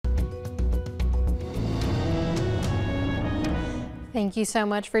Thank you so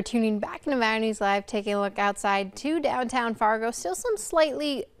much for tuning back into Valley News Live. Taking a look outside to downtown Fargo. Still some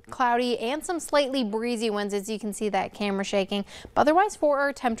slightly cloudy and some slightly breezy winds, as you can see that camera shaking. But otherwise, for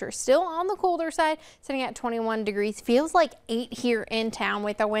our temperatures, still on the colder side, sitting at 21 degrees. Feels like 8 here in town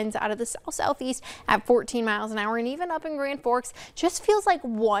with the winds out of the south-southeast at 14 miles an hour. And even up in Grand Forks, just feels like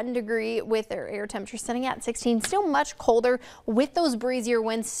 1 degree with their air temperature sitting at 16. Still much colder with those breezier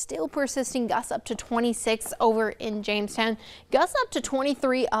winds still persisting. Gusts up to 26 over in Jamestown. Gusts up to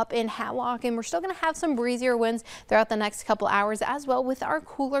 23 up in Havelock. And we're still going to have some breezier winds throughout the next couple hours as well with our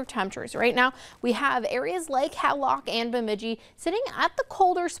cooler temperatures. Right now we have areas like Havelock and Bemidji sitting at the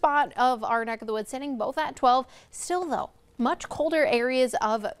colder spot of our neck of the woods, sitting both at 12. Still though, much colder areas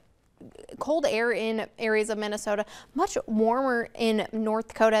of cold air in areas of Minnesota, much warmer in North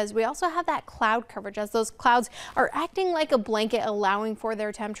Dakota, as we also have that cloud coverage as those clouds are acting like a blanket, allowing for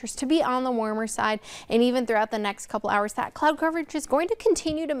their temperatures to be on the warmer side. And even throughout the next couple hours, that cloud coverage is going to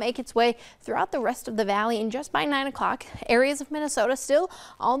continue to make its way throughout the rest of the valley. And just by 9 o'clock, areas of Minnesota still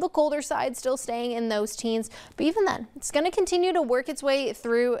on the colder side, still staying in those teens. But even then, it's going to continue to work its way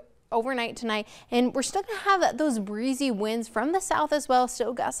through overnight tonight, and we're still going to have those breezy winds from the south as well,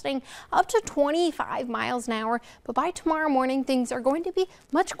 still gusting up to 25 miles an hour. But by tomorrow morning, things are going to be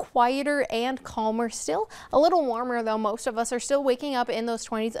much quieter and calmer. Still a little warmer though. Most of us are still waking up in those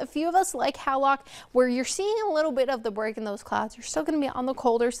 20s. A few of us like Havelock, where you're seeing a little bit of the break in those clouds. You're still going to be on the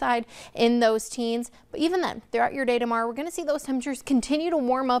colder side in those teens. But even then, throughout your day tomorrow, we're going to see those temperatures continue to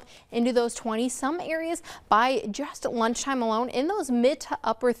warm up into those 20s. Some areas by just lunchtime alone in those mid to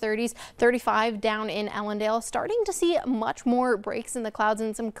upper 30s. 35 down in Ellendale, starting to see much more breaks in the clouds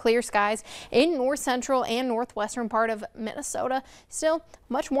and some clear skies in north central and northwestern part of Minnesota. Still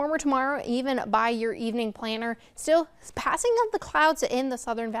much warmer tomorrow, even by your evening planner. Still passing of the clouds in the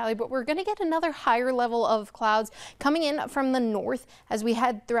southern valley, but we're going to get another higher level of clouds coming in from the north as we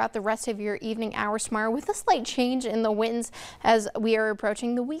head throughout the rest of your evening hours tomorrow, with a slight change in the winds as we are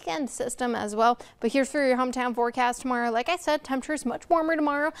approaching the weekend system as well. But here's for your hometown forecast tomorrow. Like I said, temperatures much warmer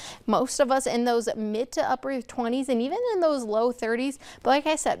tomorrow. Most of us in those mid to upper 20s and even in those low 30s. But like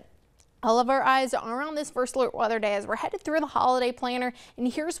I said, all of our eyes are on this first alert weather day as we're headed through the holiday planner.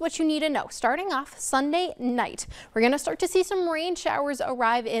 And here's what you need to know. Starting off Sunday night, we're going to start to see some rain showers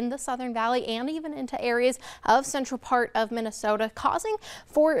arrive in the southern valley and even into areas of central part of Minnesota, causing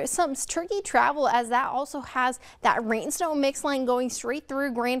for some tricky travel, as that also has that rain snow mix line going straight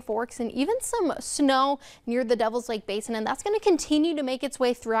through Grand Forks and even some snow near the Devil's Lake Basin. And that's going to continue to make its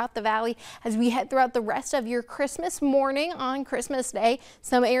way throughout the valley as we head throughout the rest of your Christmas morning on Christmas Day.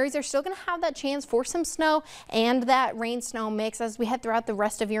 Some areas are still going to have that chance for some snow and that rain snow mix as we head throughout the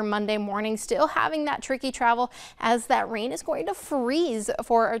rest of your Monday morning, still having that tricky travel as that rain is going to freeze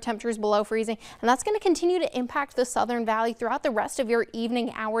for our temperatures below freezing, and that's going to continue to impact the southern valley throughout the rest of your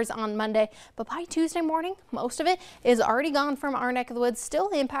evening hours on Monday. But by Tuesday morning, most of it is already gone from our neck of the woods, still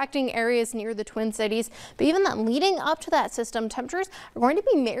impacting areas near the Twin Cities. But even then, leading up to that system, temperatures are going to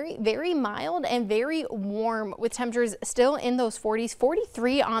be very mild and very warm, with temperatures still in those 40s,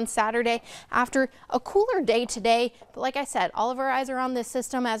 43 on Saturday after a cooler day today. But like I said, all of our eyes are on this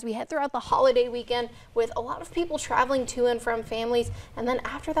system as we head throughout the holiday weekend, with a lot of people traveling to and from families. And then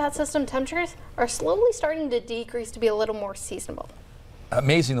after that system, temperatures are slowly starting to decrease to be a little more seasonable.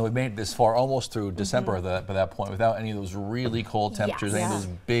 Amazing that we made it this far, almost through December by that point, without any of those really cold temperatures, any of those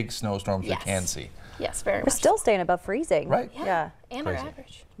big snowstorms we can see. Yes, very much. We're still staying above freezing. Right. Yeah. And Crazy. our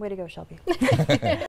average. Way to go, Shelby.